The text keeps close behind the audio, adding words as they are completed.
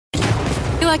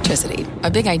Electricity,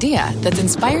 a big idea that's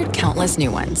inspired countless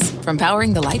new ones. From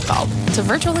powering the light bulb to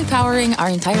virtually powering our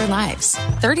entire lives.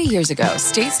 30 years ago,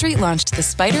 State Street launched the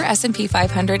SPDR S&P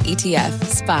 500 ETF,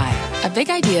 SPY. A big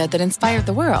idea that inspired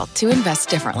the world to invest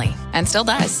differently. And still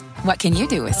does. What can you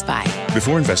do with SPY?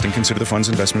 Before investing, consider the fund's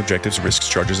investment objectives, risks,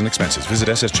 charges, and expenses. Visit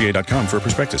ssga.com for a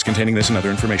prospectus containing this and other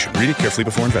information. Read it carefully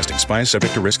before investing. SPY is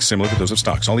subject to risks similar to those of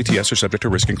stocks. All ETFs are subject to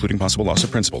risk, including possible loss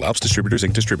of principal. Alps Distributors,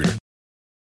 Inc. Distributor.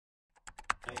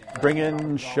 Bring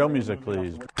in show music,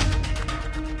 please.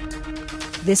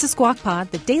 This is Squawk Pod,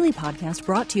 the daily podcast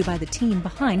brought to you by the team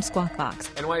behind Squawk Box.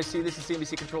 NYC, this is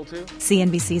CNBC Control 2.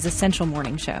 CNBC's essential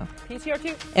morning show.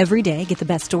 PCR2. Every day, get the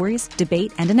best stories,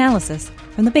 debate, and analysis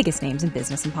from the biggest names in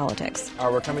business and politics. All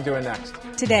right, we're coming to it next.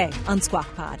 Today on Squawk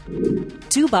Pod,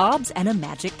 two Bobs and a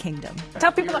Magic Kingdom.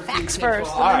 Tell people the facts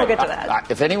first, and then we'll get to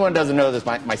that. If anyone doesn't know this,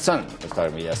 my son was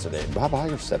talking to me yesterday. Bob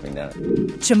Iger's stepping down.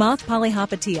 Chamath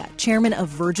Palihapitiya, chairman of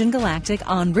Virgin Galactic,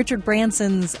 on Richard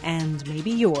Branson's and maybe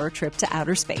your trip to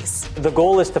outer space. The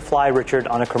goal is to fly Richard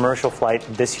on a commercial flight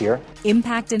this year.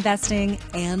 Impact investing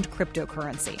and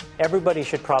cryptocurrency. Everybody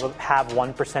should probably have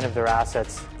 1% of their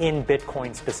assets in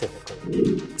Bitcoin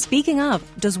specifically. Speaking of,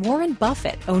 does Warren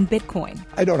Buffett own Bitcoin?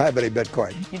 I don't have any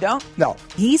Bitcoin. You don't? No.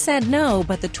 He said no,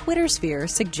 but the Twitter sphere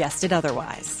suggested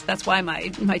otherwise. That's why my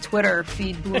Twitter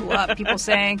feed blew up. People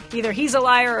saying either he's a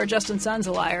liar or Justin Sun's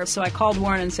a liar. So I called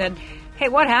Warren and said, hey,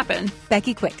 what happened?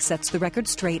 Becky Quick sets the record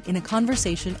straight in a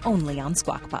conversation only on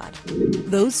Squawk Pod.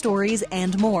 Those stories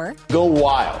and more. Go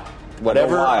wild.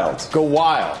 Whatever. Go wild. Go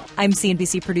wild. I'm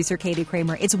CNBC producer Katie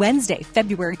Kramer. It's Wednesday,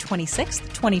 February 26th,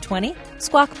 2020.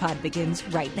 Squawk Pod begins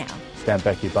right now. Stand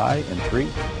Becky by in 3,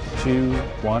 2,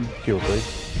 1. Cue,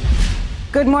 please.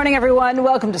 Good morning, everyone.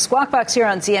 Welcome to Squawk Box here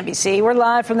on CNBC. We're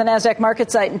live from the NASDAQ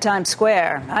market site in Times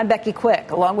Square. I'm Becky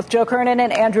Quick, along with Joe Kernan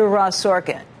and Andrew Ross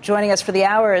Sorkin. Joining us for the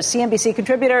hour is CNBC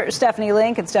contributor Stephanie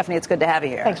Link. And Stephanie, it's good to have you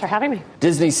here. Thanks for having me.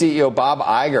 Disney CEO Bob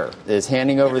Iger is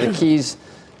handing over the keys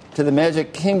to the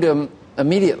Magic Kingdom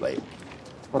immediately.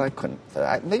 That's what I couldn't.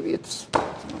 Maybe it's.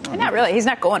 Not really. He's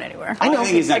not going anywhere. I know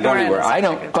he's not going anywhere. I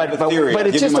know, but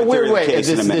it's just a weird way.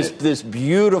 This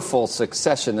beautiful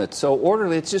succession that's so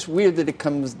orderly. It's just weird that it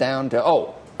comes down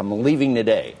to, I'm leaving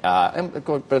today.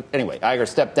 But anyway, Iger,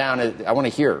 step down. I want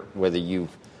to hear whether you've.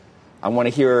 I want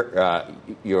to hear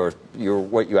your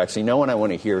what you actually know, and I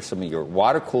want to hear some of your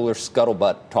water cooler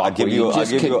scuttlebutt talk. I'll give you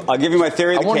my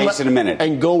theory of the case in a minute.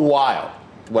 And go wild.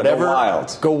 Whatever.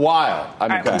 Go wild.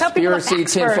 I'm conspiracy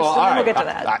tinfoil. All right. We'll get to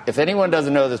that. If anyone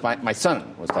doesn't know this, my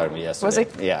son was talking to me yesterday.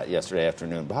 Was he? Yeah, yesterday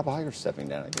afternoon. Bob Iger's stepping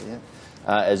down again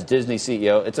as Disney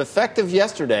CEO. It's effective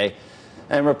yesterday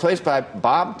and replaced by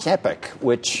Bob Chapek,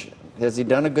 which has he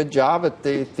done a good job at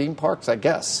the theme parks, I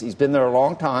guess. He's been there a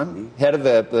long time, head of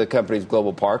the company's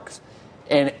global parks.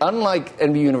 And unlike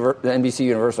NBC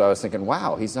Universal, I was thinking,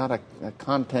 wow, he's not a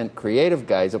content creative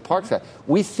guy. He's a parks guy.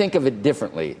 We think of it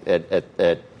differently at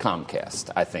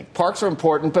Comcast, I think. Parks are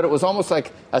important, but it was almost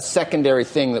like a secondary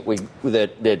thing that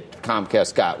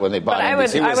Comcast got when they bought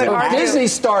NBC. Disney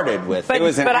started with it. It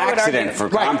was an accident for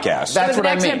Comcast. Right. That's what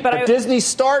I mean. But Disney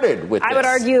started with I would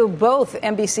argue both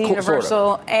NBC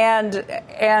Universal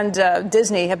and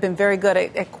Disney have been very good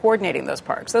at coordinating those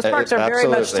parks. Those parks are very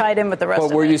much tied in with the rest of it.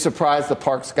 But were you surprised the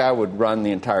parks guy would run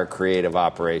the entire creative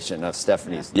operation of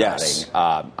Stephanie's Yes.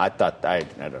 I thought, I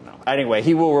don't know. Anyway,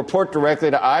 he will report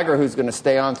directly to Iger, who's going to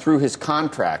stay on through his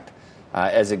contract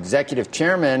as executive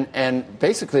chairman, and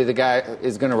basically the guy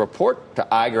is going to report to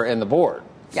Iger and the board.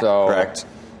 Yeah. So, correct.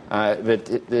 But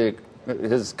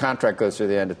his contract goes through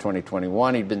the end of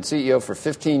 2021. He'd been CEO for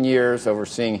 15 years,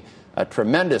 overseeing a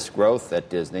tremendous growth at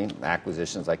Disney,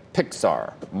 acquisitions like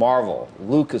Pixar, Marvel,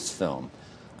 Lucasfilm,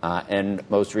 and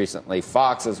most recently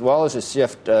Fox, as well as a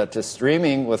shift to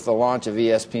streaming with the launch of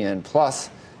ESPN Plus,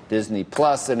 Disney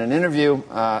Plus. In an interview,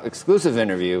 exclusive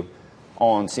interview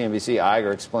on CNBC,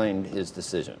 Iger explained his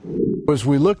decision. As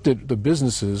we looked at the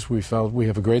businesses, we felt we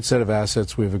have a great set of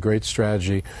assets, we have a great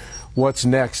strategy. What's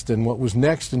next? And what was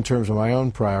next in terms of my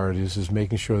own priorities is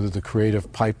making sure that the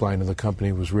creative pipeline of the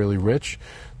company was really rich,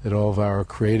 that all of our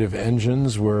creative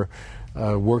engines were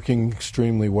working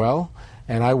extremely well.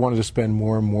 And I wanted to spend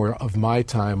more and more of my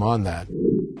time on that.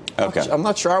 Okay. I'm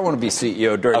not sure I want to be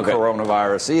CEO during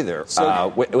coronavirus either,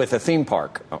 with a theme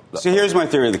park. So here's my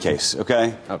theory of the case,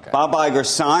 okay? Bob Iger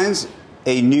signs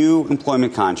a new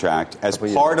employment contract as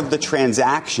part of the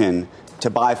transaction to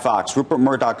buy Fox. Rupert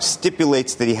Murdoch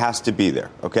stipulates that he has to be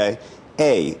there, okay?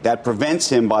 That prevents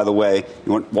him, by the way,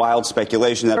 you want wild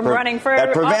speculation, that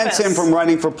prevents him from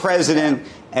running for president.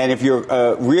 And if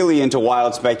you're really into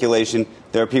wild speculation,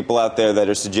 there are people out there that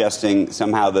are suggesting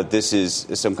somehow that this is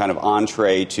some kind of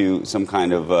entree to some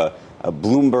kind of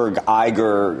Bloomberg,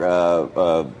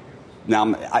 Iger.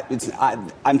 Now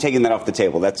I'm taking that off the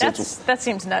table. That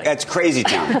seems nutty. That's crazy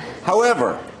town.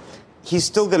 However, he's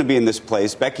still going to be in this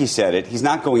place. Becky said it. He's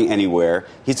not going anywhere.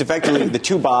 He's effectively, the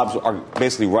two Bobs are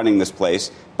basically running this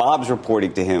place. Bob's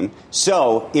reporting to him.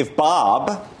 So if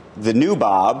Bob, the new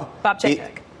Bob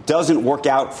Chapek, doesn't work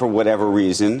out for whatever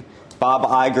reason, Bob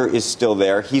Iger is still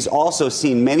there. He's also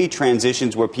seen many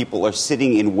transitions where people are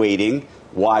sitting and waiting.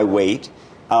 Why wait?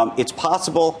 It's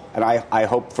possible, and I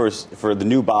hope for the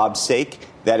new Bob's sake,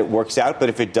 that it works out. But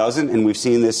if it doesn't, and we've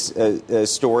seen this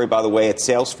story, by the way, at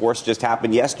Salesforce just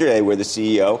happened yesterday where the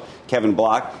CEO, Kevin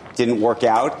Block, didn't work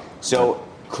out. So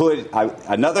could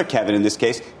another Kevin, in this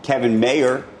case, Kevin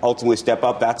Mayer, ultimately step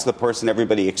up? That's the person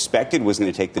everybody expected was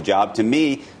going to take the job. To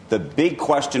me, the big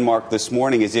question mark this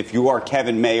morning is if you are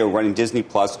Kevin Mayer running Disney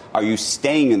Plus, are you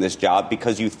staying in this job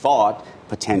because you thought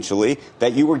potentially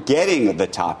that you were getting the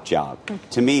top job?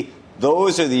 To me,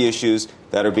 those are the issues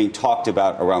that are being talked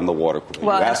about around the water cooler.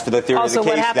 Well, you ask for the theory of the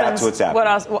case, that's what's happening.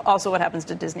 What happens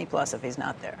to Disney Plus if he's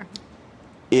not there?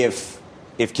 If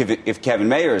Kevin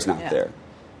Mayer is not there.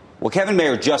 Well, Kevin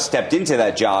Mayer just stepped into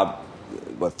that job,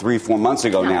 3-4 months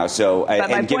ago now. So, but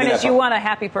my point is, you want a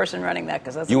happy person running that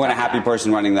because you want a happy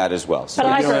person running that as well. So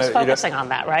but Iger is focusing on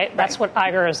that, right? That's what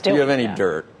Iger is doing. Do you have any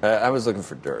dirt? I was looking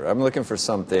for dirt. I'm looking for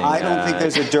something. I don't think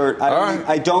there's a dirt.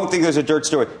 I don't think there's a dirt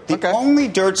story. The only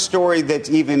dirt story that's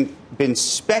even been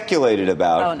speculated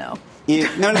about. Oh no. Is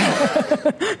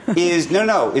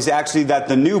actually that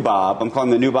the new Bob, I'm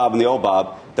calling the new Bob and the old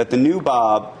Bob, that the new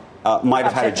Bob might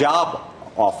have had a job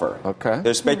offer. Okay.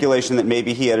 There's speculation that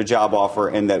maybe he had a job offer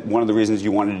and that one of the reasons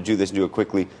you wanted to do this and do it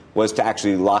quickly was to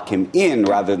actually lock him in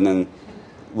rather than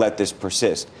let this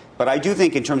persist. But I do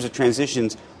think in terms of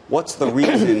transitions, what's the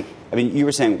reason? I mean, you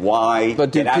were saying why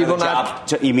get out of the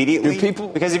job immediately?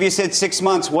 Because if you said 6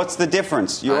 months, what's the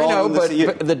difference? I know, but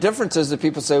the difference is that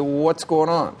people say, well, what's going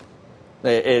on?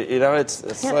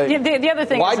 It's like, the other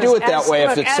thing why is do it that way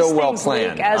if it's so well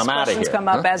planned? As I'm out of here. questions come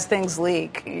up, as things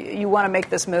leak, you want to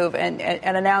make this move and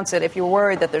announce it. If you're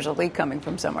worried that there's a leak coming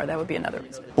from somewhere, that would be another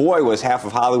reason. Boy, was half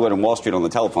of Hollywood and Wall Street on the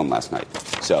telephone last night.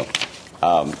 So,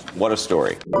 what a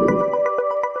story.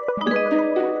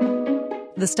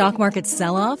 The stock market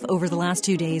sell-off over the last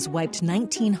 2 days wiped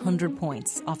 1,900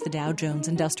 points off the Dow Jones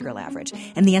Industrial Average,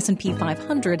 and the S&P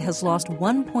 500 has lost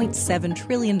 $1.7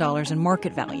 trillion in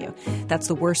market value. That's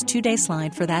the worst two-day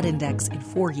slide for that index in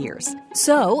 4 years.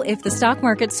 So, if the stock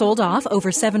market sold off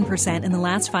over 7% in the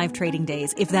last 5 trading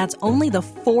days, if that's only the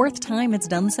 4th time it's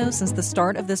done so since the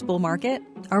start of this bull market,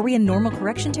 are we in normal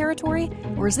correction territory,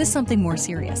 or is this something more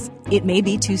serious? It may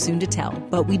be too soon to tell,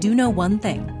 but we do know one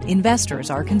thing. Investors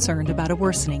are concerned about a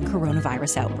worsening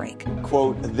coronavirus outbreak.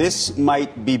 Quote, this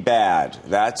might be bad.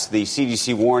 That's the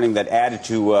CDC warning that added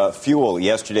to fuel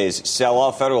yesterday's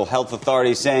sell-off. Federal health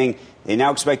authorities saying they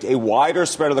now expect a wider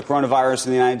spread of the coronavirus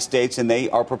in the United States, and they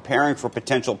are preparing for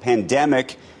potential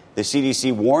pandemic. The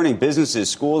CDC warning businesses,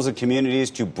 schools, and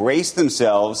communities to brace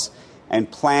themselves and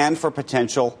plan for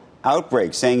potential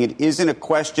outbreaks, saying it isn't a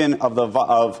question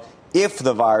of if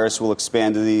the virus will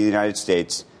expand to the United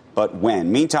States, but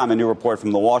when. Meantime, a new report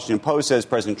from the Washington Post says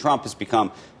President Trump has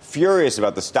become furious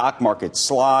about the stock market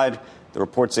slide. The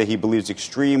reports say he believes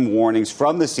extreme warnings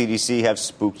from the CDC have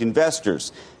spooked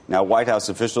investors. Now, White House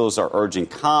officials are urging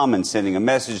calm and sending a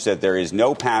message that there is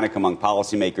no panic among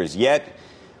policymakers yet.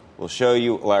 We'll show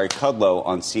you Larry Kudlow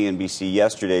on CNBC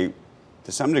yesterday,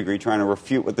 to some degree, trying to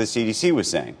refute what the CDC was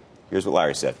saying. Here's what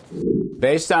Larry said.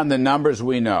 Based on the numbers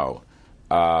we know,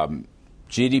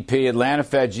 GDP, Atlanta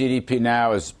Fed GDP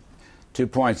now is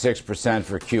 2.6%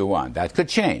 for Q1. That could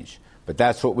change, but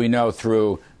that's what we know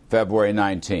through February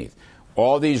 19th.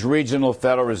 All these regional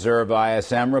Federal Reserve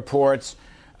ISM reports,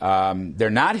 they're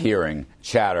not hearing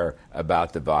chatter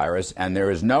about the virus, and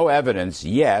there is no evidence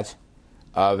yet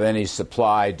of any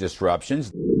supply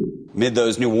disruptions. Amid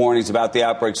those new warnings about the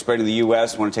outbreak spreading to the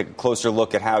U.S., I want to take a closer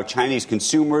look at how Chinese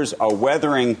consumers are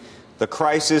weathering the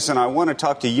crisis. And I want to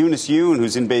talk to Eunice Yoon,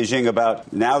 who's in Beijing,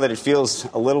 about, now that it feels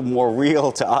a little more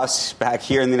real to us back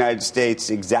here in the United States,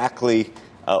 exactly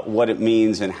what it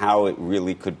means and how it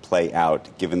really could play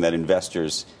out, given that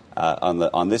investors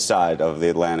on this side of the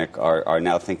Atlantic are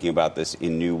now thinking about this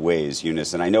in new ways,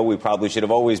 Eunice. And I know we probably should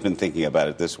have always been thinking about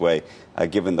it this way,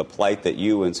 given the plight that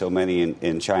you and so many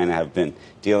in China have been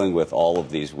dealing with all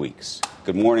of these weeks.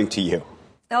 Good morning to you.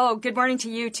 Oh, good morning to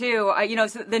you, too.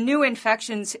 The new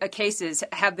infections cases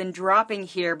have been dropping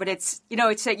here, but it's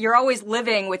you're always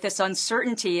living with this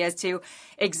uncertainty as to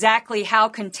exactly how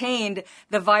contained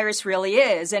the virus really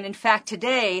is. And in fact,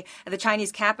 today, the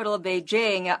Chinese capital of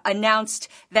Beijing announced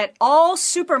that all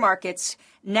supermarkets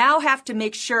now have to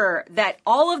make sure that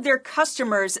all of their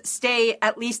customers stay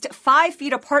at least 5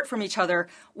 feet apart from each other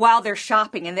while they're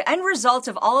shopping. And the end result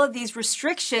of all of these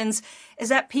restrictions is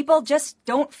that people just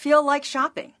don't feel like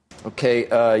shopping. Okay,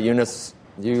 Eunice,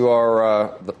 you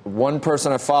are the one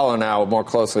person I follow now more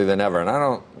closely than ever. And I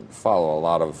don't follow a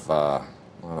lot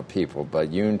of people, but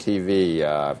Yoon TV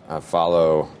I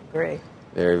follow very,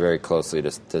 very closely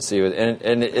to see it.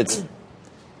 And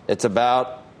it's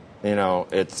about,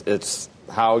 it's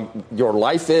how your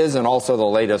life is and also the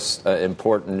latest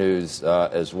important news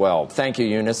as well. Thank you,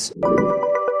 Eunice.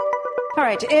 All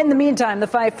right. In the meantime, the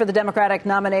fight for the Democratic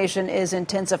nomination is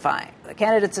intensifying. The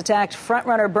candidates attacked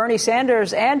frontrunner Bernie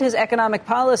Sanders and his economic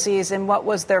policies in what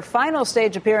was their final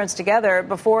stage appearance together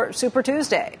before Super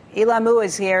Tuesday. Ilan Mu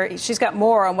is here. She's got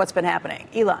more on what's been happening.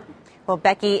 Ilan. Well,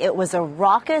 Becky, it was a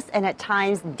raucous and at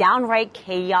times downright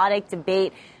chaotic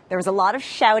debate. There was a lot of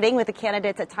shouting, with the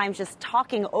candidates at times just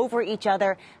talking over each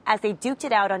other as they duked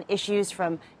it out on issues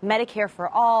from Medicare for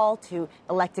all to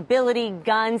electability,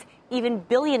 guns. Even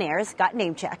billionaires got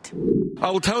name-checked.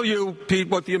 I will tell you, Pete,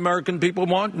 what the American people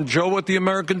want, and Joe, what the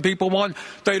American people want.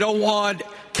 They don't want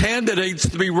candidates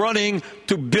to be running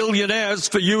to billionaires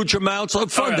for huge amounts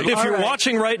of funding. If you're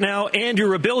watching right now and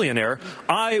you're a billionaire,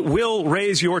 I will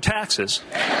raise your taxes.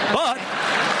 But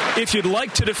if you'd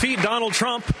like to defeat Donald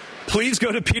Trump, please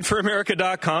go to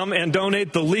PeteForAmerica.com and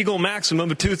donate the legal maximum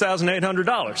of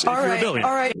 $2,800 if you're a billionaire.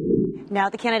 All right. Now,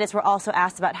 the candidates were also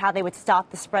asked about how they would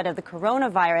stop the spread of the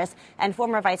coronavirus, and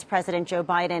former Vice President Joe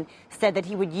Biden said that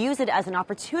he would use it as an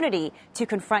opportunity to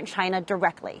confront China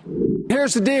directly.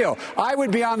 Here's the deal. I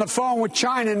would be on the phone with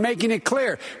China and making it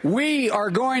clear. We are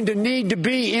going to need to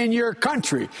be in your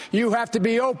country. You have to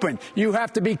be open. You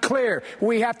have to be clear.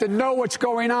 We have to know what's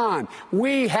going on.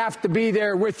 We have to be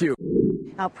there with you.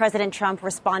 Now, President Trump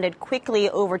responded quickly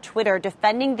over Twitter,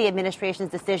 defending the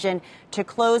administration's decision to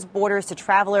close borders to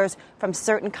travelers from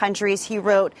certain countries. He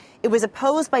wrote, "It was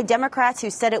opposed by Democrats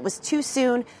who said it was too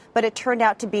soon, but it turned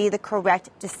out to be the correct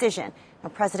decision." Now,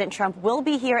 President Trump will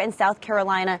be here in South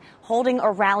Carolina holding a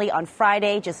rally on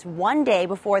Friday, just one day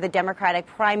before the Democratic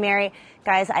primary.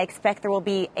 Guys, I expect there will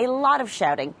be a lot of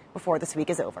shouting before this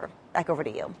week is over. Back over to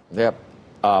you. Yep.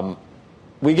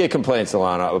 We get complaints,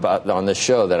 Alana, about on this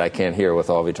show that I can't hear with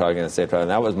all of you talking at the same time.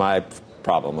 And that was my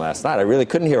problem last night. I really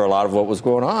couldn't hear a lot of what was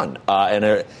going on. I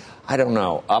don't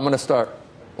know. I'm going to start,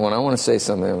 when I want to say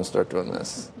something, I'm going to start doing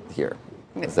this here.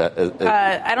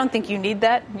 I don't think you need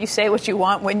that. You say what you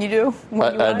want when you do.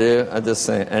 I do. I just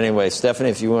say. Anyway, Stephanie,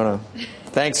 if you want to.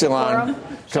 Thanks, Ilan.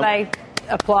 Should I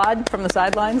applaud from the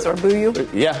sidelines or boo you?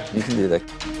 Yeah, you can do that.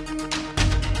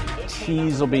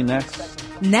 Cheese will be next.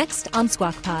 Next on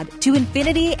Squawk Pod, to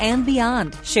infinity and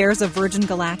beyond. Shares of Virgin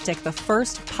Galactic, the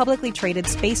first publicly traded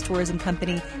space tourism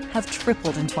company, have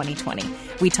tripled in 2020.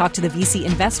 We talked to the VC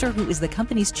investor, who is the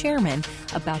company's chairman,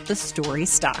 about the story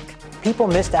stock. People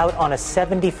missed out on a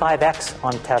 75x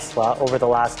on Tesla over the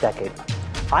last decade.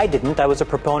 I didn't. I was a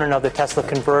proponent of the Tesla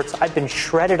converts. I've been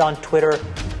shredded on Twitter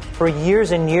for years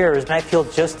and years, and I feel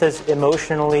just as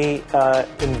emotionally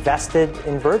invested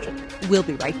in Virgin. We'll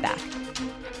be right back.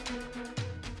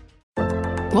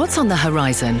 What's on the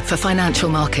horizon for financial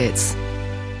markets?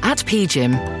 At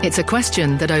PGIM, it's a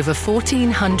question that over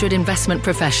 1,400 investment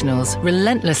professionals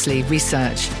relentlessly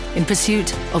research in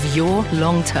pursuit of your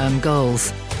long-term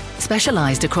goals.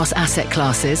 Specialized across asset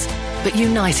classes, but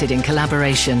united in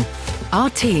collaboration, our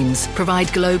teams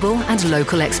provide global and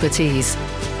local expertise.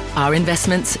 Our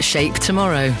investments shape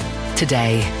tomorrow,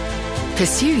 today.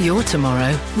 Pursue your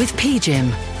tomorrow with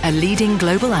PGIM, a leading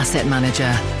global asset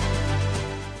manager.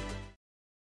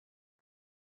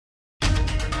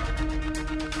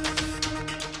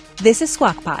 This is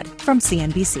Squawk Pod from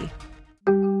CNBC.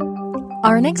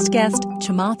 Our next guest,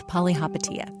 Chamath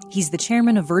Palihapitiya. He's the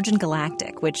chairman of Virgin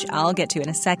Galactic, which I'll get to in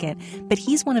a second, but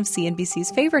he's one of CNBC's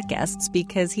favorite guests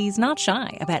because he's not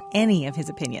shy about any of his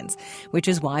opinions, which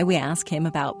is why we ask him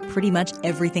about pretty much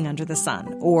everything under the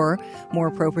sun, or more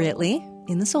appropriately,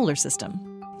 in the solar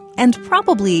system. And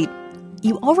probably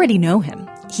you already know him.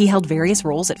 He held various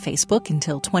roles at Facebook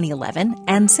until 2011,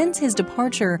 and since his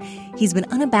departure, he's been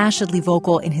unabashedly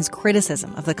vocal in his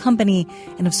criticism of the company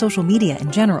and of social media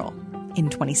in general. In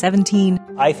 2017,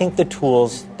 I think the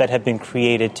tools that have been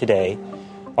created today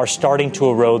are starting to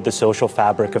erode the social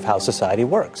fabric of how society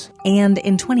works. And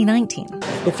in 2019,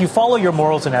 if you follow your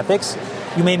morals and ethics,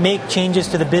 you may make changes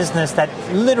to the business that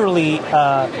literally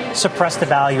suppress the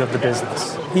value of the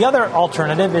business. The other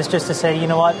alternative is just to say, you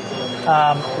know what?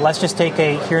 Let's just take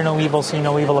a hear no evil, see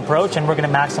no evil approach, and we're going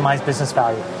to maximize business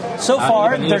value. So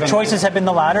far, their choices have been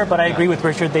the latter, but I agree with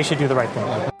Richard, they should do the right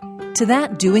thing. To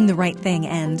that, doing the right thing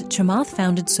end, Chamath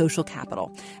founded Social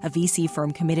Capital, a VC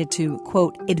firm committed to,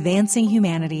 quote, advancing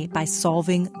humanity by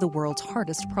solving the world's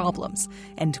hardest problems,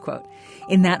 end quote.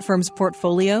 In that firm's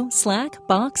portfolio, Slack,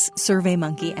 Box,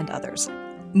 SurveyMonkey, and others.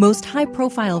 Most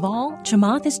high-profile of all,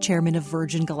 Chamath is chairman of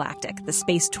Virgin Galactic, the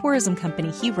space tourism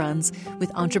company he runs with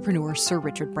entrepreneur Sir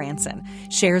Richard Branson.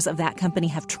 Shares of that company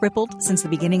have tripled since the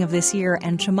beginning of this year,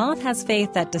 and Chamath has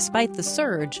faith that despite the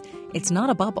surge, it's not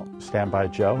a bubble. Stand by,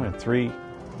 Joe. In 3,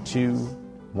 2,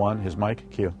 1, his mic,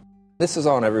 cue. This is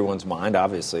on everyone's mind,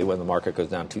 obviously, when the market goes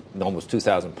down to almost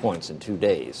 2,000 points in 2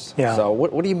 days. Yeah. So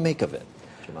what do you make of it?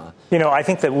 I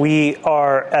think that we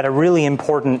are at a really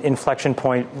important inflection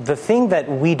point. The thing that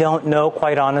we don't know,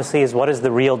 quite honestly, is what is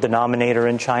the real denominator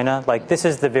in China. Like, this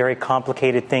is the very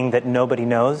complicated thing that nobody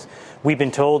knows. We've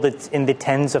been told it's in the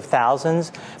tens of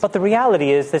thousands, but the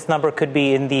reality is this number could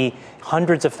be in the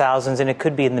hundreds of thousands and it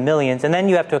could be in the millions. And then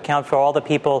you have to account for all the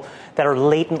people that are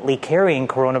latently carrying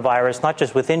coronavirus, not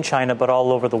just within China, but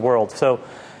all over the world. So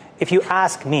if you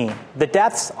ask me, the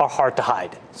deaths are hard to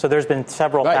hide. So there's been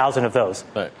several thousand of those.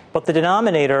 Right. But the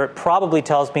denominator probably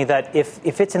tells me that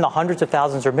if it's in the hundreds of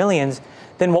thousands or millions,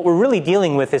 then what we're really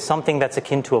dealing with is something that's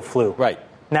akin to a flu. Right.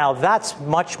 Now, that's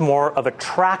much more of a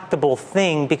tractable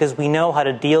thing because we know how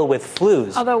to deal with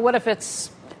flus. Although, what if it's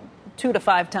 2 to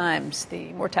 5 times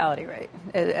the mortality rate,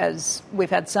 as we've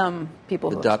had some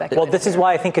people who expect? Well, this is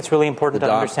why I think it's really important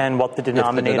to understand what the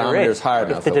denominator is.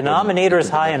 If the denominator is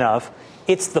high enough,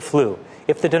 it's the flu.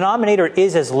 If the denominator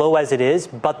is as low as it is,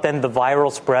 but then the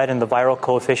viral spread and the viral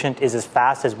coefficient is as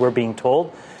fast as we're being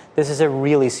told, this is a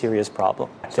really serious problem.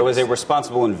 So as a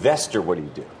responsible investor, what do you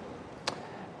do?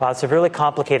 Well, it's a really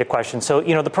complicated question. So,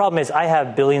 the problem is I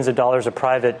have billions of dollars of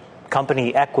private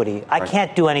company equity. I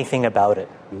can't do anything about it.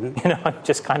 I'm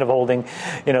just kind of holding,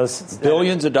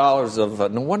 billions of dollars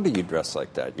of. No wonder you dress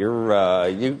like that. You're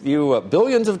you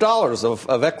billions of dollars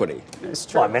of equity. It's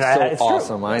true. Well, it's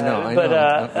awesome. True. I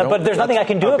know. But there's nothing I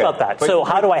can do about that. So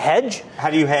how do I hedge?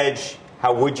 How do you hedge?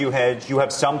 How would you hedge? You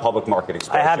have some public market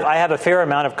exposure. I have a fair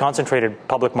amount of concentrated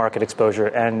public market exposure,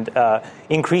 and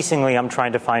increasingly I'm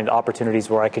trying to find opportunities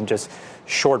where I can just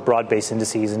short broad-based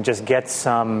indices and just get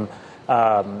some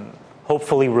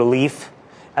hopefully relief.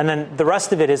 And then the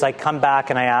rest of it is I come back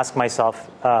and I ask myself,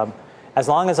 as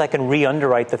long as I can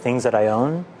re-underwrite the things that I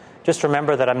own, just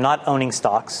remember that I'm not owning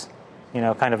stocks,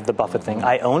 kind of the Buffett thing.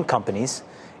 I own companies.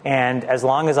 And as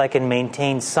long as I can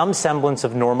maintain some semblance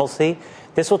of normalcy,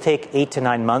 this will take 8 to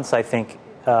 9 months, I think,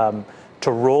 to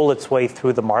roll its way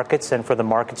through the markets and for the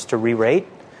markets to re-rate.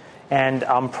 And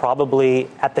I'm probably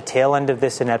at the tail end of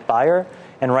this a net buyer.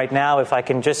 And right now, if I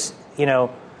can just,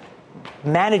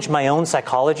 manage my own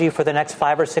psychology for the next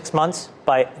 5 or 6 months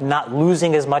by not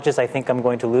losing as much as I think I'm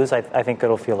going to lose, I think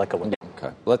it'll feel like a win. Okay.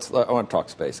 I want to talk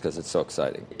space because it's so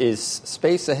exciting. Is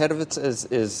space ahead of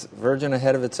is Virgin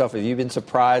ahead of itself? Have you been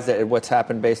surprised at what's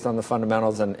happened based on the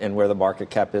fundamentals and where the market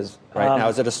cap is right now?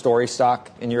 Is it a story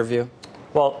stock in your view?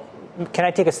 Well, can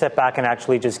I take a step back and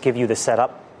actually just give you the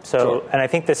setup? Sure. And I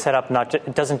think this setup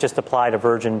it doesn't just apply to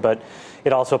Virgin, but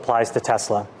it also applies to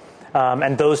Tesla.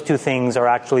 And those two things are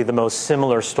actually the most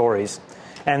similar stories.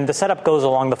 And the setup goes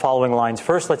along the following lines.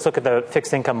 First, let's look at the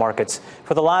fixed income markets.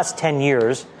 For the last 10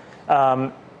 years,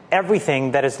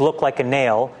 everything that has looked like a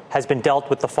nail has been dealt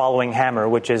with the following hammer,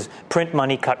 which is print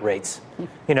money, cut rates.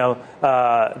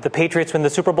 The Patriots win the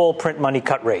Super Bowl, print money,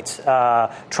 cut rates.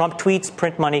 Trump tweets,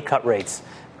 print money, cut rates.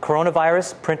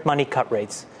 Coronavirus, print money, cut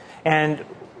rates. And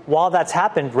while that's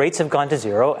happened, rates have gone to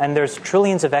zero, and there's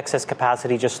trillions of excess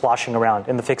capacity just sloshing around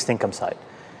in the fixed income side.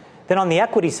 Then on the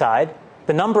equity side,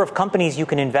 the number of companies you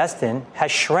can invest in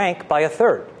has shrank by a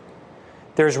third.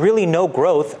 There's really no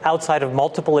growth outside of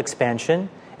multiple expansion,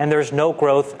 and there's no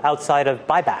growth outside of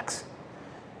buybacks.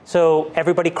 So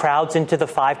everybody crowds into the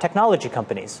 5 technology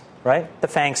companies, right? The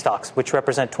FANG stocks, which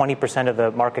represent 20% of the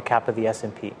market cap of the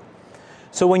S&P.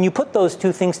 So when you put those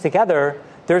two things together,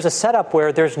 there's a setup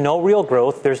where there's no real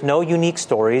growth, there's no unique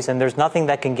stories, and there's nothing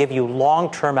that can give you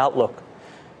long-term outlook.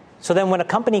 So then when a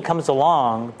company comes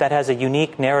along that has a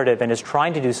unique narrative and is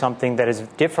trying to do something that is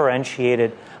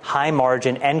differentiated, high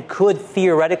margin, and could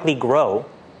theoretically grow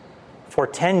for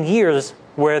 10 years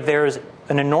where there's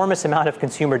an enormous amount of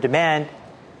consumer demand,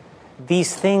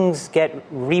 these things get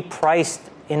repriced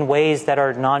in ways that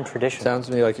are non-traditional. Sounds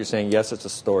to me like you're saying, yes, it's a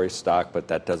story stock, but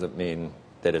that doesn't mean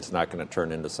that it's not going to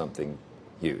turn into something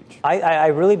huge. I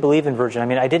really believe in Virgin. I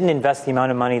mean, I didn't invest the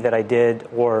amount of money that I did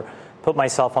or put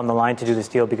myself on the line to do this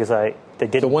deal because they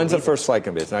didn't. So when's the first flight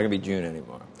going to be? It's not going to be June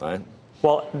anymore, right?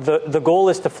 Well, the goal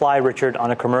is to fly Richard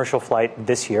on a commercial flight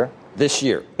this year. This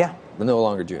year? Yeah. No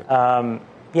longer June.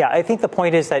 Yeah, I think the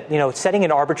point is that, setting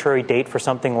an arbitrary date for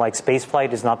something like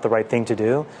spaceflight is not the right thing to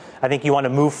do. I think you want to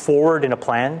move forward in a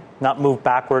plan, not move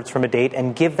backwards from a date,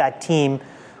 and give that team,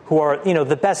 who are,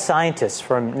 the best scientists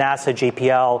from NASA,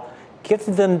 JPL, give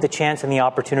them the chance and the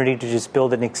opportunity to just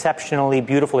build an exceptionally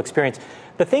beautiful experience.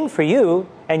 The thing for you,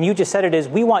 and you just said it, is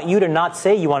we want you to not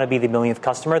say you want to be the millionth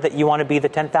customer, that you want to be the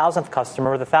 10,000th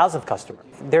customer or the 1,000th customer.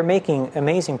 They're making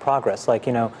amazing progress, like,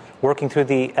 working through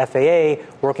the FAA,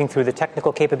 working through the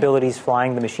technical capabilities,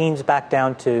 flying the machines back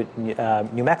down to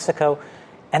New Mexico.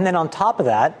 And then on top of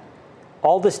that,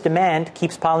 all this demand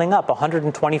keeps piling up,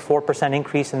 124%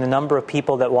 increase in the number of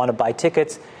people that want to buy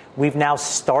tickets. We've now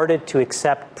started to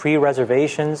accept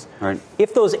pre-reservations. Right.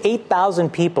 If those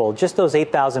 8,000 people, just those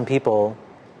 8,000 people,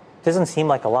 doesn't seem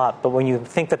like a lot, but when you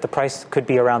think that the price could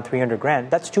be around $300,000,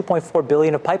 that's $2.4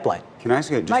 billion of pipeline. Can I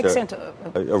ask you just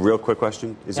a real quick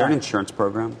question? Is there an insurance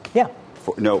program? Yeah.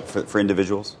 For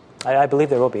individuals? I believe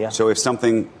there will be, yeah. So if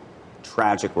something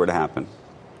tragic were to happen,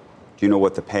 do you know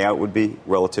what the payout would be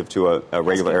relative to a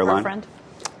regular airline?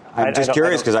 I'm just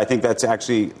curious because I think that's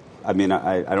actually, I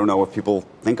don't know if people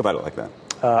think about it like that.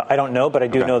 I don't know, but I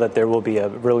do know that there will be a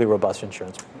really robust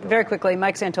insurance. Very quickly,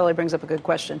 Mike Santoli brings up a good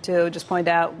question, too. Just point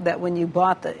out that when you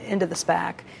bought into the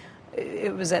SPAC,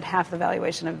 it was at half the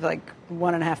valuation of like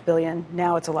 $1.5 billion.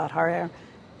 Now it's a lot higher.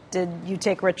 Did you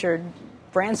take Richard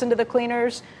Branson to the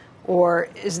cleaners, or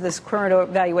is this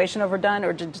current valuation overdone,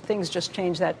 or did things just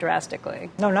change that drastically?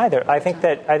 No, neither. I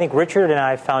think Richard and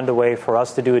I found a way for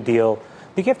us to do a deal.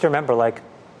 You have to remember,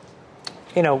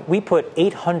 we put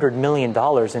 $800 million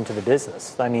into the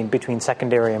business, between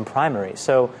secondary and primary.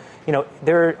 So,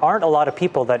 there aren't a lot of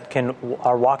people that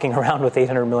are walking around with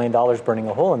 $800 million burning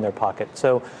a hole in their pocket.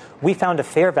 So we found a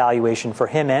fair valuation for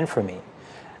him and for me.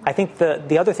 I think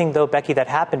the other thing, though, Becky, that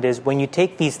happened is when you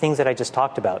take these things that I just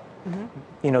talked about,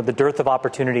 the dearth of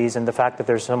opportunities and the fact that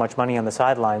there's so much money on the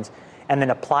sidelines, and then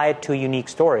apply it to a unique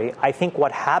story, I think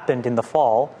what happened in the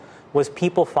fall was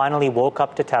people finally woke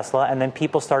up to Tesla, and then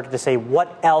people started to say,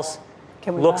 what else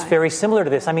looks very similar to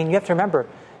this? You have to remember,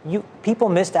 people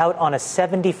missed out on a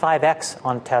 75x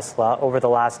on Tesla over the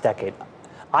last decade.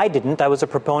 I didn't. I was a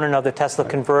proponent of the Tesla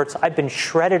converts. I've been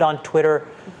shredded on Twitter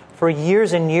for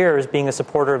years and years being a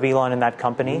supporter of Elon and that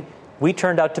company. We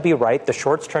turned out to be right. The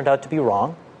shorts turned out to be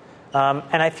wrong.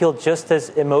 And I feel just as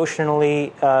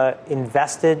emotionally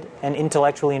invested and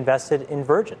intellectually invested in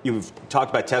Virgin. You've talked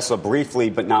about Tesla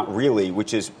briefly, but not really,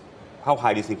 which is how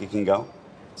high do you think it can go?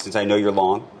 Since I know you're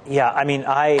long. Yeah,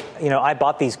 I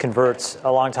bought these converts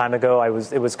a long time ago.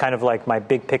 It was kind of like my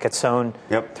big pick at Sohn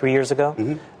 3 years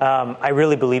ago. I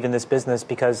really believe in this business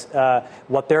because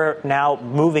what they're now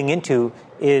moving into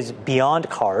is beyond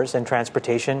cars and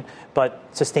transportation,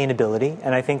 but sustainability.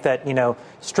 And I think that,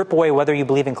 strip away whether you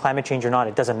believe in climate change or not,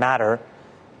 it doesn't matter.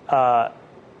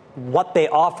 What they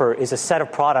offer is a set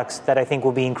of products that I think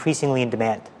will be increasingly in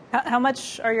demand. How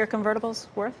much are your convertibles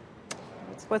worth?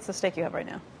 What's the stake you have right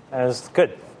now? It's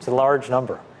good. It's a large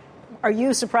number. Are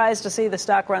you surprised to see the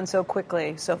stock run so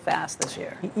quickly, so fast this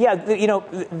year? Yeah,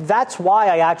 that's why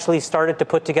I actually started to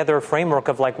put together a framework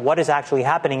of what is actually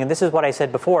happening. And this is what I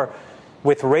said before.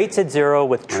 With rates at zero,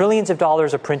 with trillions of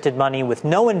dollars of printed money, with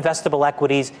no investable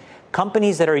equities,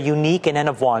 companies that are unique and N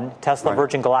of one, Tesla,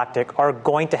 Virgin Galactic, are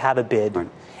going to have a bid.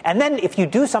 And then if you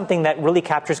do something that really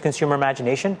captures consumer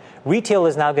imagination, retail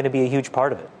is now going to be a huge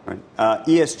part of it.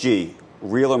 ESG,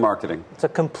 real or marketing? It's a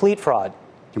complete fraud.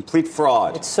 Complete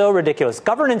fraud. It's so ridiculous.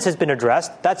 Governance has been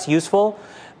addressed. That's useful.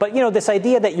 But, this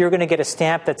idea that you're going to get a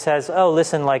stamp that says, oh,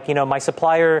 listen, my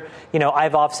supplier,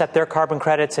 I've offset their carbon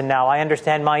credits and now I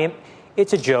understand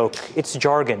it's a joke. It's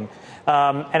jargon.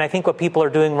 And I think what people are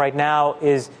doing right now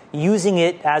is using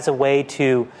it as a way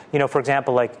to, for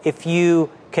example, if you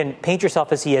can paint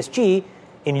yourself as ESG,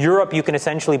 in Europe, you can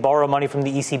essentially borrow money from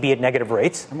the ECB at negative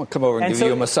rates. I'm going to come over and give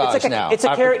you a massage now. It's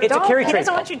a carry trade. He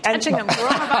doesn't want you touching him.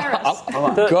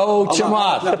 Coronavirus. Go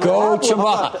Chamath. Go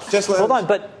Chamath. Hold on.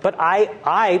 But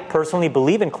I personally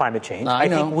believe in climate change. I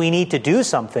think we need to do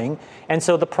something. And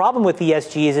so the problem with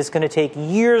ESG is it's going to take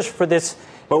years for this.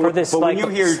 But when you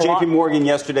hear J.P. Morgan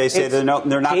yesterday say they're not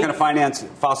going to finance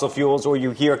fossil fuels, or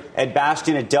you hear Ed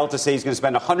Bastian at Delta say he's going to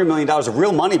spend $100 million of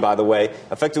real money, by the way,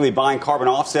 effectively buying carbon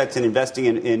offsets and investing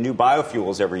in new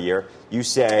biofuels every year, you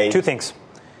say... Two things.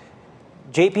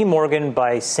 J.P. Morgan,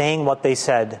 by saying what they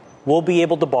said, will be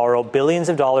able to borrow billions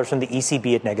of dollars from the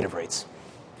ECB at negative rates.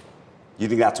 You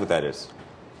think that's what that is?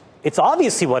 It's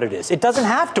obviously what it is. It doesn't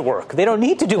have to work. They don't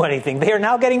need to do anything. They are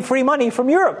now getting free money from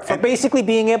Europe for basically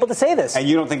being able to say this. And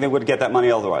you don't think they would get that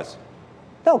money otherwise?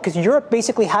 No, because Europe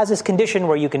basically has this condition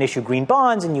where you can issue green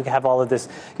bonds and you have all of this,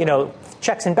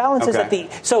 checks and balances. Okay.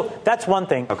 So that's one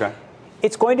thing. Okay.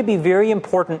 it's going to be very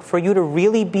important for you to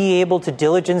really be able to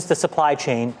diligence the supply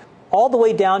chain all the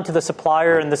way down to the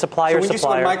supplier and the supplier's supplier. So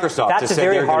when you saw Microsoft that's to a say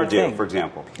very they're hard going to thing. do, for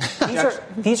example.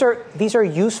 These are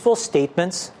useful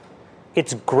statements.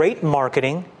 It's great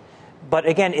marketing. But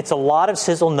again, it's a lot of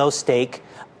sizzle, no steak.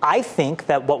 I think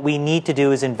that what we need to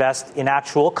do is invest in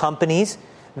actual companies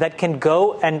that can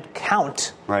go and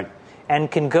count, right,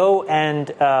 and can go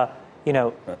and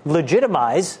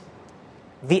legitimize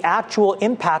the actual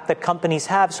impact that companies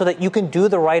have, so that you can do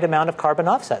the right amount of carbon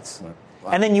offsets. Right.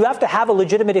 Wow. And then you have to have a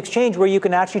legitimate exchange where you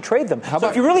can actually trade them. So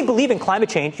if you really believe in climate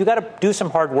change, you got to do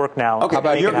some hard work now. Okay,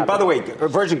 by the way,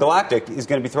 Virgin Galactic is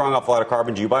going to be throwing off a lot of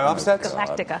carbon. Do you buy offsets?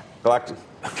 Galactica.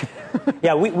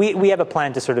 Yeah, we have a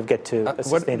plan to sort of get to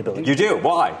sustainability. You do?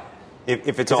 Why?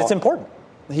 If it's all... it's important.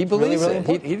 He believes really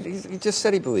it. He just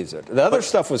said he believes it. The other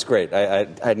stuff was great.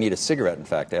 I'd need a cigarette, in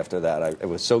fact, after that. It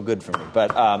was so good for me. But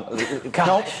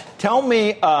tell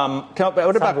me,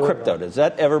 what about crypto? Does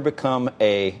that ever become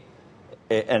an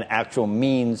actual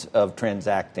means of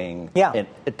transacting? Yeah.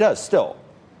 It does still.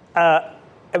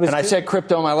 I said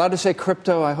crypto. Am I allowed to say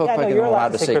crypto? I hope I'm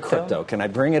allowed to say crypto. Can I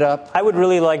bring it up? I would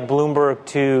really like Bloomberg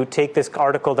to take this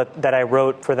article that I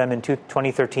wrote for them in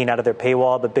 2013 out of their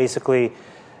paywall. But basically,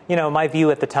 my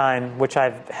view at the time, which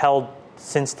I've held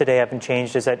since today, haven't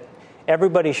changed, is that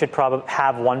everybody should probably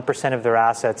have 1% of their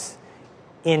assets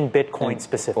in Bitcoin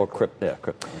specifically. Or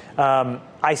crypto.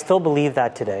 I still believe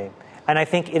that today. And I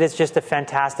think it is just a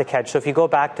fantastic hedge. So if you go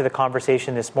back to the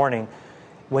conversation this morning,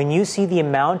 when you see the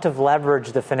amount of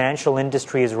leverage the financial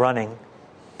industry is running,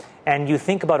 and you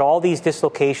think about all these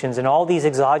dislocations and all these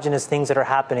exogenous things that are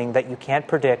happening that you can't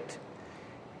predict,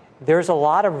 there's a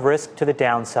lot of risk to the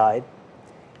downside.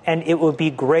 And it would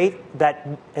be great that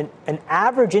an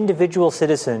average individual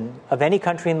citizen of any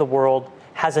country in the world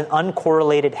has an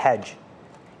uncorrelated hedge.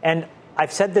 And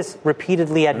I've said this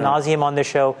repeatedly ad nauseum on this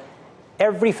show.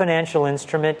 Every financial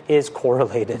instrument is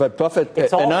correlated. But Buffett,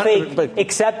 it's all fake,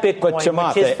 except Bitcoin, but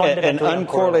Chamath, which is fundamentally an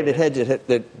uncorrelated hedge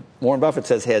that Warren Buffett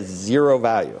says has zero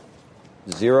value,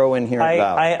 zero inherent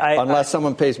value, unless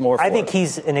someone pays more for it. I think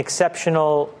he's an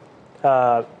exceptional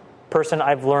person.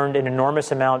 I've learned an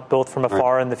enormous amount, both from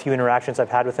afar and the few interactions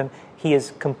I've had with him. He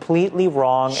is completely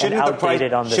wrong and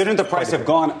outdated on this. Shouldn't the price have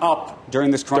gone up during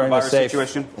this coronavirus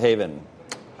situation? Haven.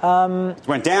 It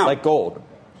went down. Like gold.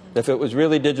 If it was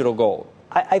really digital gold.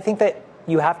 I think that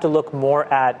you have to look more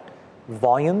at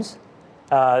volumes.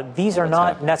 These are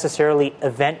not necessarily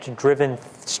event-driven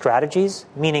strategies,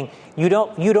 meaning you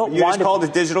don't You want just to called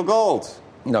it digital gold.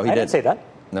 No, he didn't. I didn't say that.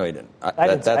 No, he didn't.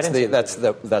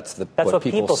 That's what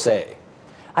people say.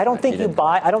 I don't think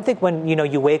I don't think when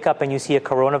you wake up and you see a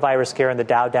coronavirus scare in the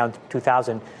Dow down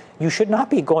 2,000, you should not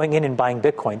be going in and buying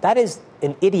Bitcoin. That is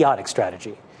an idiotic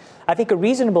strategy. I think a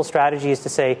reasonable strategy is to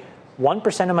say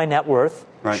 1% of my net worth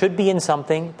should be in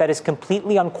something that is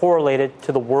completely uncorrelated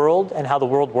to the world and how the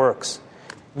world works.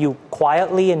 You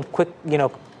quietly and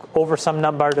over some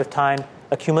number of time,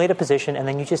 accumulate a position, and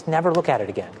then you just never look at it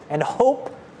again. And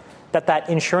hope that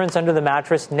insurance under the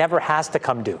mattress never has to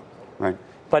come due. Right.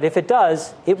 But if it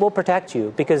does, it will protect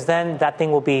you, because then that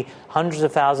thing will be hundreds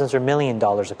of thousands or $1 million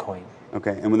a coin.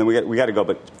 Okay, and then we got to go.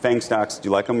 But FANG stocks, do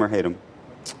you like them or hate them?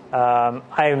 I'm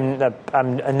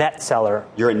a net seller.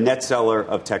 You're a net seller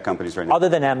of tech companies right now? Other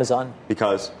than Amazon.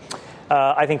 Because?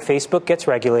 I think Facebook gets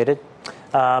regulated.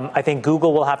 I think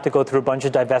Google will have to go through a bunch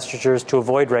of divestitures to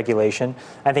avoid regulation.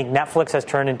 I think Netflix has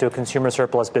turned into a consumer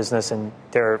surplus business, and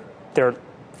their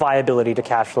viability to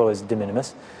cash flow is de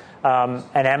minimis.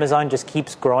 And Amazon just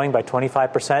keeps growing by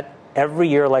 25% every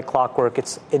year like clockwork.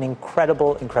 It's an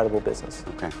incredible, incredible business.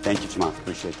 Okay. Thank you, Chamath.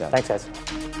 Appreciate that. Thanks, guys.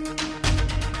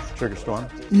 Trigger Storm.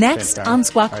 Next on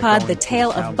Squawk Pod, the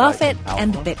tale of Buffett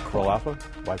and Bitcoin.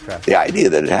 The idea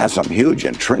that it has some huge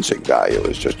intrinsic value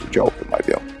is just a joke, in my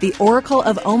view. The Oracle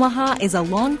of Omaha is a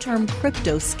long-term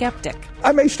crypto skeptic.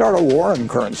 I may start a war on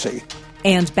currency.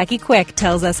 And Becky Quick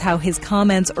tells us how his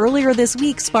comments earlier this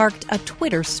week sparked a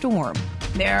Twitter storm.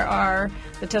 There are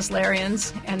the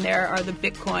Teslarians, and there are the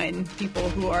Bitcoin people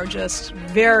who are just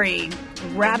very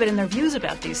rabid in their views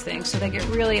about these things, so they get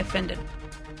really offended.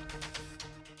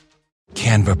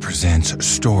 Canva presents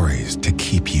stories to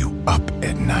keep you up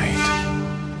at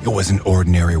night. It was an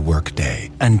ordinary workday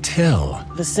until...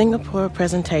 The Singapore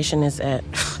presentation is at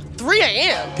 3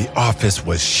 a.m. The office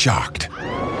was shocked.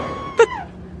 But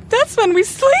that's when we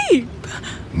sleep.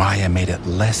 Maya made it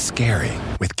less scary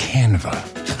with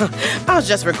Canva. I'll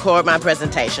just record my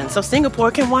presentation so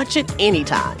Singapore can watch it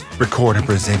anytime. Record and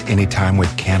present anytime with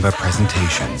Canva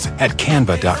presentations at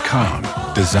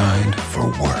canva.com. Designed for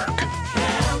work.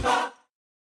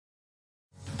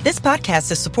 This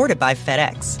podcast is supported by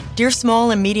FedEx. Dear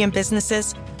small and medium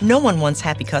businesses, no one wants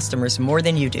happy customers more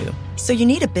than you do. So you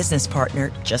need a business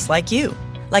partner just like you.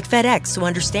 Like FedEx, who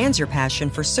understands your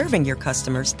passion for serving your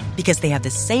customers because they have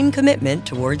the same commitment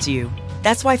towards you.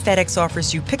 That's why FedEx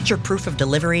offers you picture proof of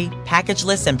delivery,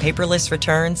 packageless and paperless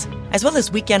returns, as well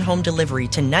as weekend home delivery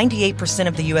to 98%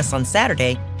 of the U.S. on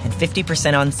Saturday and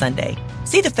 50% on Sunday.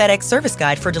 See the FedEx service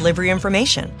guide for delivery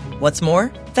information. What's more,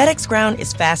 FedEx Ground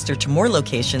is faster to more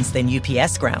locations than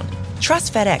UPS Ground.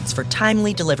 Trust FedEx for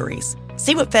timely deliveries.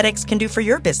 See what FedEx can do for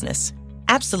your business.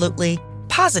 Absolutely,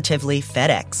 positively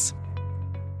FedEx.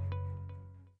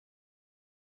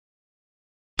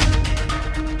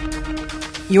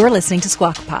 You're listening to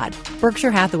Squawk Pod. Berkshire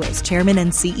Hathaway's chairman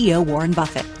and CEO Warren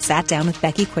Buffett sat down with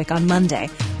Becky Quick on Monday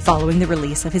following the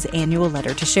release of his annual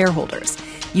letter to shareholders.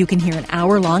 You can hear an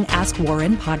hour-long Ask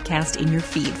Warren podcast in your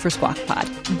feed for Squawk Pod.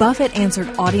 Buffett answered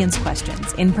audience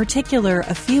questions, in particular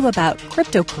a few about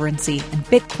cryptocurrency and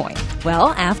Bitcoin. Well,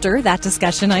 after that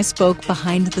discussion, I spoke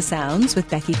behind the sounds with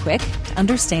Becky Quick to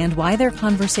understand why their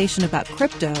conversation about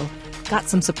crypto got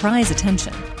some surprise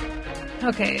attention.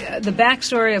 Okay, the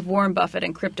backstory of Warren Buffett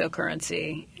and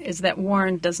cryptocurrency is that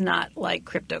Warren does not like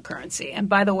cryptocurrency. And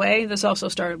by the way, this also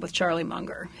started with Charlie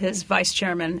Munger, his vice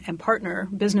chairman and partner,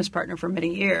 business partner for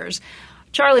many years.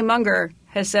 Charlie Munger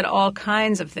has said all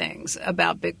kinds of things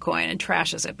about Bitcoin and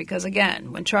trashes it because,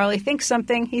 again, when Charlie thinks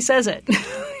something, he says it.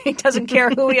 He doesn't care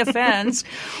who he offends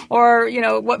or,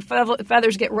 what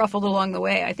feathers get ruffled along the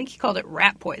way. I think he called it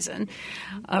rat poison.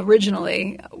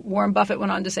 Originally, Warren Buffett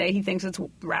went on to say he thinks it's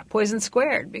rat poison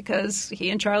squared because he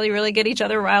and Charlie really get each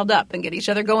other riled up and get each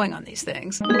other going on these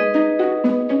things.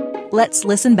 Let's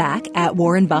listen back at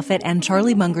Warren Buffett and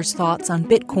Charlie Munger's thoughts on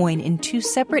Bitcoin in two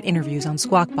separate interviews on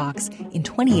Squawk Box in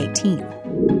 2018.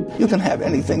 You can have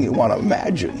anything you want to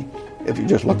imagine. If you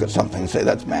just look at something and say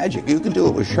that's magic, you can do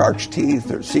it with shark's teeth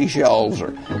or seashells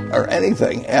or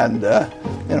anything. And,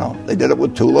 they did it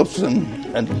with tulips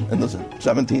in the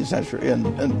 17th century in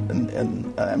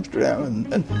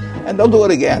Amsterdam, and they'll do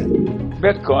it again.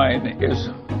 Bitcoin is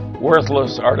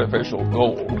worthless artificial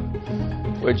gold,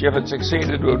 which, if it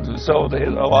succeeded, would facilitate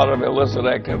a lot of illicit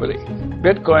activity.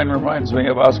 Bitcoin reminds me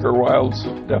of Oscar Wilde's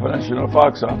definition of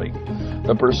fox hunting,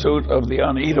 the pursuit of the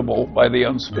uneatable by the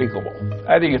unspeakable.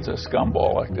 I think it's a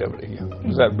scumball activity.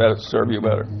 Does that serve you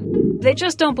better? They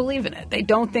just don't believe in it. They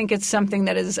don't think it's something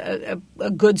that is a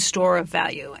good store of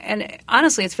value. And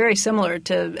honestly, it's very similar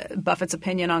to Buffett's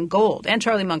opinion on gold, and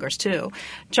Charlie Munger's too.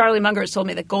 Charlie Munger has told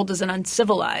me that gold is an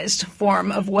uncivilized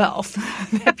form of wealth,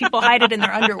 that people hide it in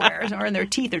their underwear or in their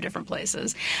teeth or different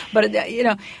places. But,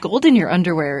 gold in your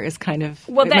underwear is kind of,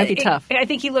 it might be tough. I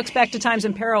think he looks back to times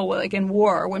in peril, like in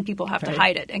war, when people have to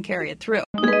hide it and carry it through.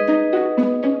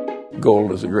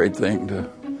 Gold is a great thing to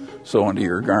sew into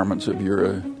your garments if you're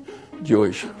a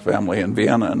Jewish family in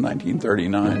Vienna in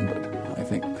 1939, but I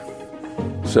think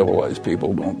civilized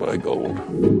people don't buy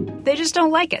gold. They just don't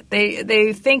like it.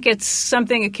 They think it's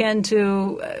something akin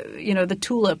to, the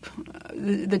tulip,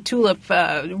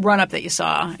 run-up that you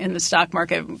saw in the stock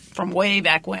market from way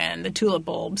back when, the tulip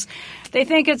bulbs. They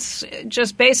think it's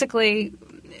just basically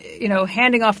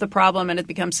handing off the problem and it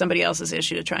becomes somebody else's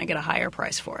issue to try and get a higher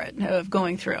price for it of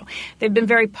going through. They've been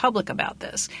very public about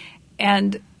this.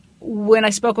 And when I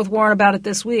spoke with Warren about it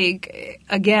this week,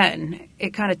 again,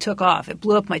 it kind of took off. It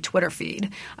blew up my Twitter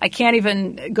feed. I can't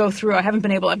even go through.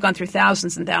 I've gone through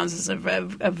thousands and thousands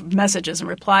of messages and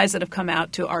replies that have come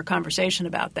out to our conversation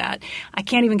about that. I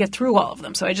can't even get through all of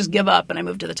them. So I just give up and I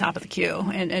move to the top of the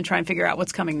queue and try and figure out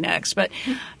what's coming next. But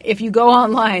if you go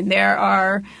online, there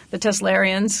are the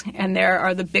Teslarians and there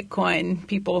are the Bitcoin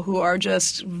people who are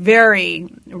just very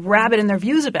rabid in their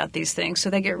views about these things. So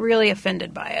they get really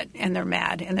offended by it and they're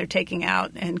mad and they're taking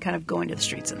out and kind of going to the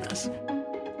streets in this.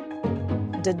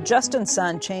 Did Justin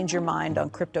Sun change your mind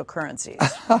on cryptocurrencies?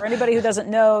 For anybody who doesn't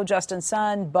know, Justin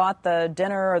Sun bought the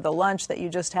dinner or the lunch that you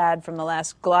just had from the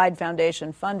last Glide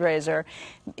Foundation fundraiser.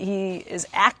 He is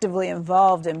actively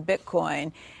involved in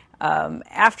Bitcoin.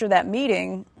 After that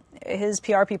meeting, his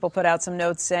PR people put out some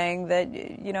notes saying that,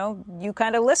 you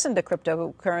kind of listened to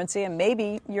cryptocurrency and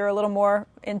maybe you're a little more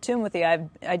in tune with the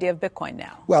idea of Bitcoin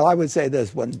now. Well, I would say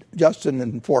this. When Justin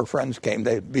and four friends came,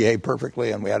 they behaved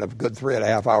perfectly, and we had a good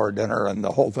 3.5-hour dinner, and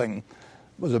the whole thing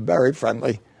was a very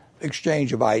friendly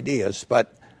exchange of ideas.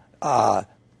 But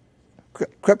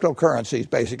cryptocurrencies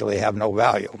basically have no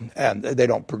value, and they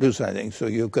don't produce anything. So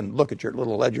you can look at your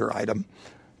little ledger item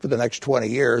for the next 20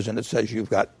 years, and it says you've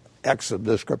got X of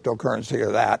this cryptocurrency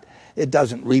or that. It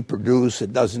doesn't reproduce.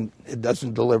 It doesn't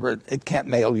deliver. It can't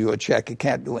mail you a check. It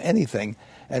can't do anything.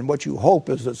 And what you hope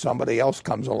is that somebody else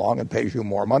comes along and pays you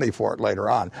more money for it later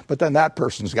on. But then that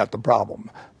person's got the problem.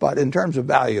 But in terms of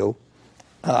value,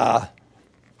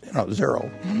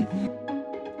 zero.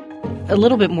 A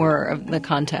little bit more of the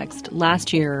context.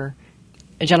 Last year,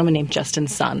 a gentleman named Justin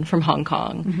Sun from Hong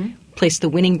Kong placed the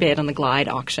winning bid on the Glide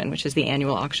auction, which is the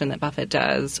annual auction that Buffett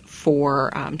does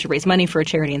for to raise money for a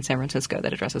charity in San Francisco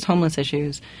that addresses homeless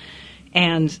issues.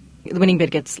 And the winning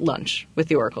bid gets lunch with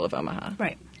the Oracle of Omaha.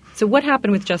 Right. So what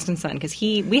happened with Justin Sun? Because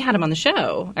we had him on the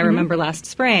show, I remember last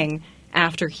spring,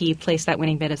 after he placed that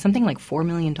winning bid at something like $4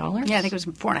 million? Yeah, I think it was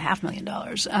 $4.5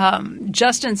 million.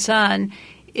 Justin Sun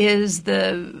is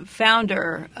the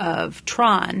founder of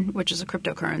Tron, which is a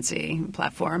cryptocurrency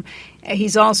platform.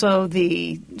 He's also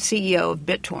the CEO of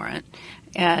BitTorrent.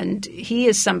 And he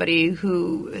is somebody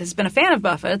who has been a fan of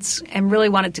Buffett's and really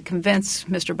wanted to convince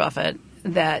Mr. Buffett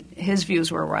that his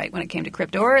views were right when it came to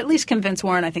crypto, or at least convince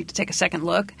Warren, I think, to take a second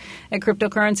look at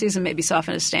cryptocurrencies and maybe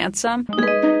soften his stance some.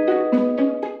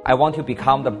 I want to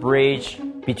become the bridge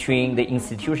between the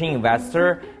institutional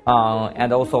investor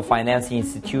and also financial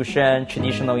institution,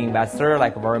 traditional investor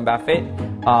like Warren Buffett,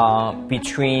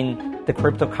 between the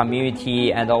crypto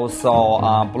community and also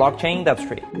blockchain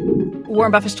industry.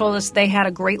 Warren Buffett told us they had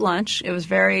a great lunch. It was a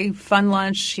very fun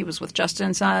lunch. He was with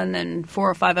Justin Sun and 4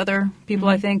 or 5 other people,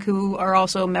 I think, who are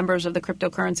also members of the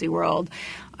cryptocurrency world.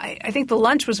 I think the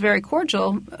lunch was very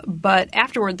cordial, but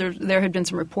afterward there had been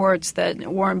some reports that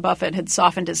Warren Buffett had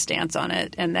softened his stance on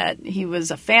it and that he was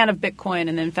a fan of Bitcoin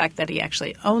and, in fact, that he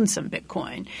actually owned some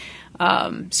Bitcoin.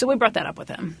 So we brought that up with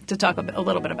him to talk a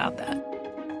little bit about that.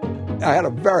 I had a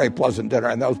very pleasant dinner,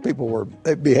 and those people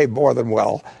they behaved more than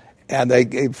well. And they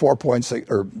gave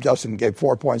Justin gave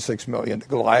 $4.6 million to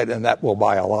Glide, and that will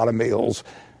buy a lot of meals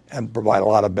and provide a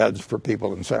lot of beds for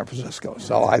people in San Francisco.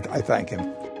 So I thank him.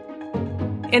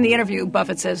 In the interview,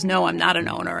 Buffett says, "No, I'm not an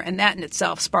owner," and that in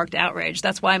itself sparked outrage.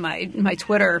 That's why my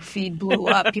Twitter feed blew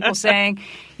up. People saying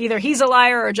either he's a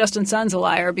liar or Justin Sun's a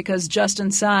liar because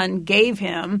Justin Sun gave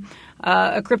him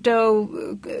a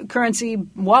cryptocurrency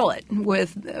wallet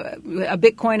with a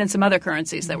Bitcoin and some other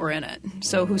currencies that were in it.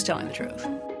 So who's telling the truth?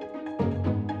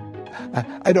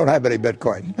 I don't have any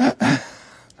Bitcoin.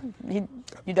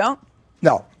 You don't?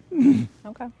 No.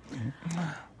 Okay.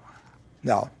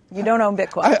 No. You don't own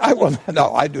Bitcoin?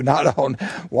 I do not own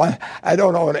one. I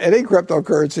don't own any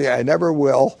cryptocurrency. I never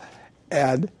will.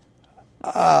 And,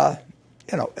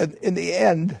 in the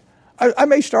end, I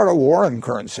may start a Warren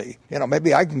currency.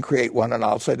 Maybe I can create one and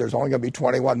I'll say there's only going to be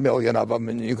 21 million of them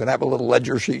and you can have a little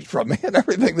ledger sheet from me and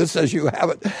everything that says you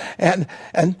have it.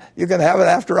 And you can have it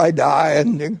after I die.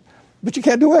 But you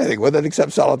can't do anything with it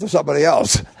except sell it to somebody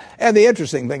else. And the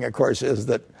interesting thing, of course, is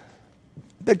that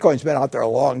Bitcoin's been out there a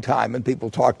long time, and people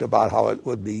talked about how it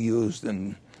would be used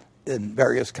in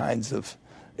various kinds of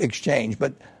exchange.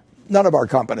 But none of our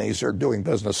companies are doing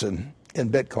business in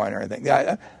Bitcoin or anything.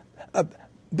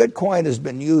 Bitcoin has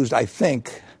been used, I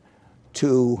think,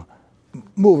 to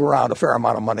move around a fair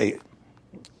amount of money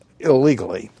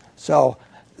illegally. So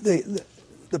the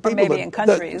people maybe in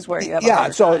countries where you have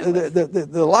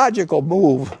the logical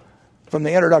move from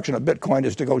the introduction of Bitcoin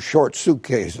is to go short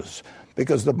suitcases,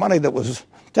 because the money that was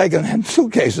taken in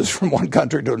suitcases from one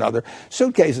country to another,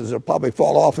 suitcases will probably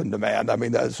fall off in demand. I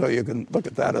mean, so you can look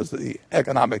at that as the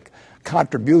economic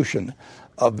contribution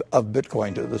of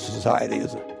Bitcoin to the society.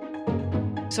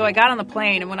 So I got on the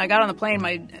plane, and when I got on the plane,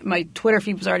 my Twitter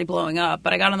feed was already blowing up.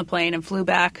 But I got on the plane and flew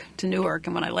back to Newark,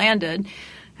 and when I landed,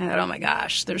 I thought, oh my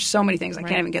gosh, there's so many things I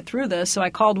can't even get through this. So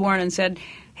I called Warren and said,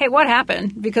 hey, what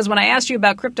happened? Because when I asked you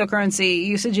about cryptocurrency,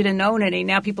 you said you didn't own any.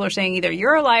 Now people are saying either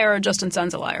you're a liar or Justin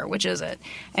Sun's a liar. Which is it?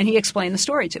 And he explained the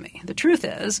story to me. The truth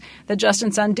is that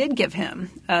Justin Sun did give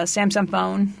him a Samsung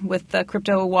phone with the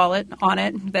crypto wallet on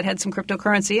it that had some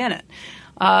cryptocurrency in it.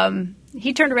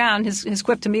 He turned around. His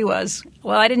quip to me was,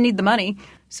 well, I didn't need the money.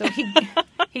 So he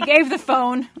gave the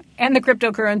phone and the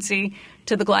cryptocurrency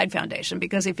to the Glide Foundation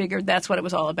because he figured that's what it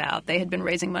was all about. They had been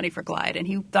raising money for Glide, and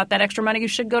he thought that extra money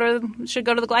should go to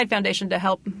the Glide Foundation to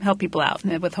help people out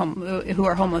who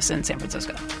are homeless in San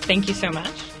Francisco. Thank you so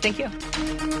much. Thank you.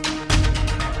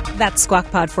 That's Squawk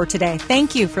Pod for today.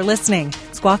 Thank you for listening.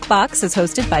 Squawk Box is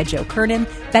hosted by Joe Kernan,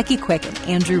 Becky Quick, and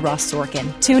Andrew Ross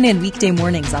Sorkin. Tune in weekday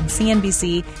mornings on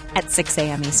CNBC at 6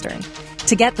 a.m. Eastern.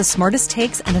 To get the smartest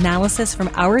takes and analysis from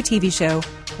our TV show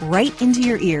right into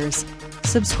your ears,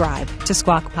 subscribe to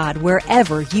Squawk Pod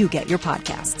wherever you get your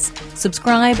podcasts.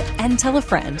 Subscribe and tell a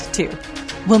friend, too.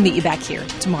 We'll meet you back here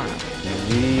tomorrow.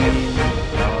 We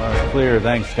are clear.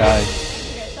 Thanks, guys.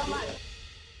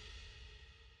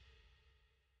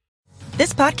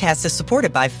 This podcast is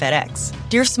supported by FedEx.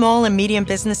 Dear small and medium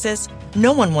businesses,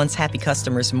 No one wants happy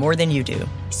customers more than you do.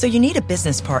 So you need a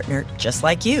business partner just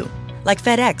like you. Like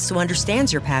FedEx, who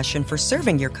understands your passion for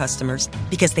serving your customers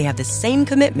because they have the same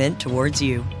commitment towards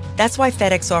you. That's why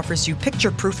FedEx offers you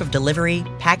picture proof of delivery,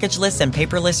 packageless and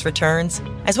paperless returns,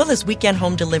 as well as weekend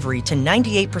home delivery to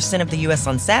 98% of the U.S.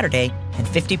 on Saturday and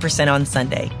 50% on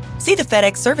Sunday. See the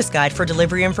FedEx service guide for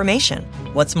delivery information.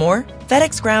 What's more,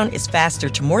 FedEx Ground is faster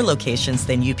to more locations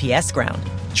than UPS Ground.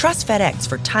 Trust FedEx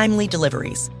for timely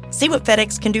deliveries. See what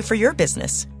FedEx can do for your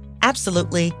business.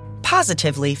 Absolutely,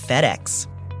 positively FedEx.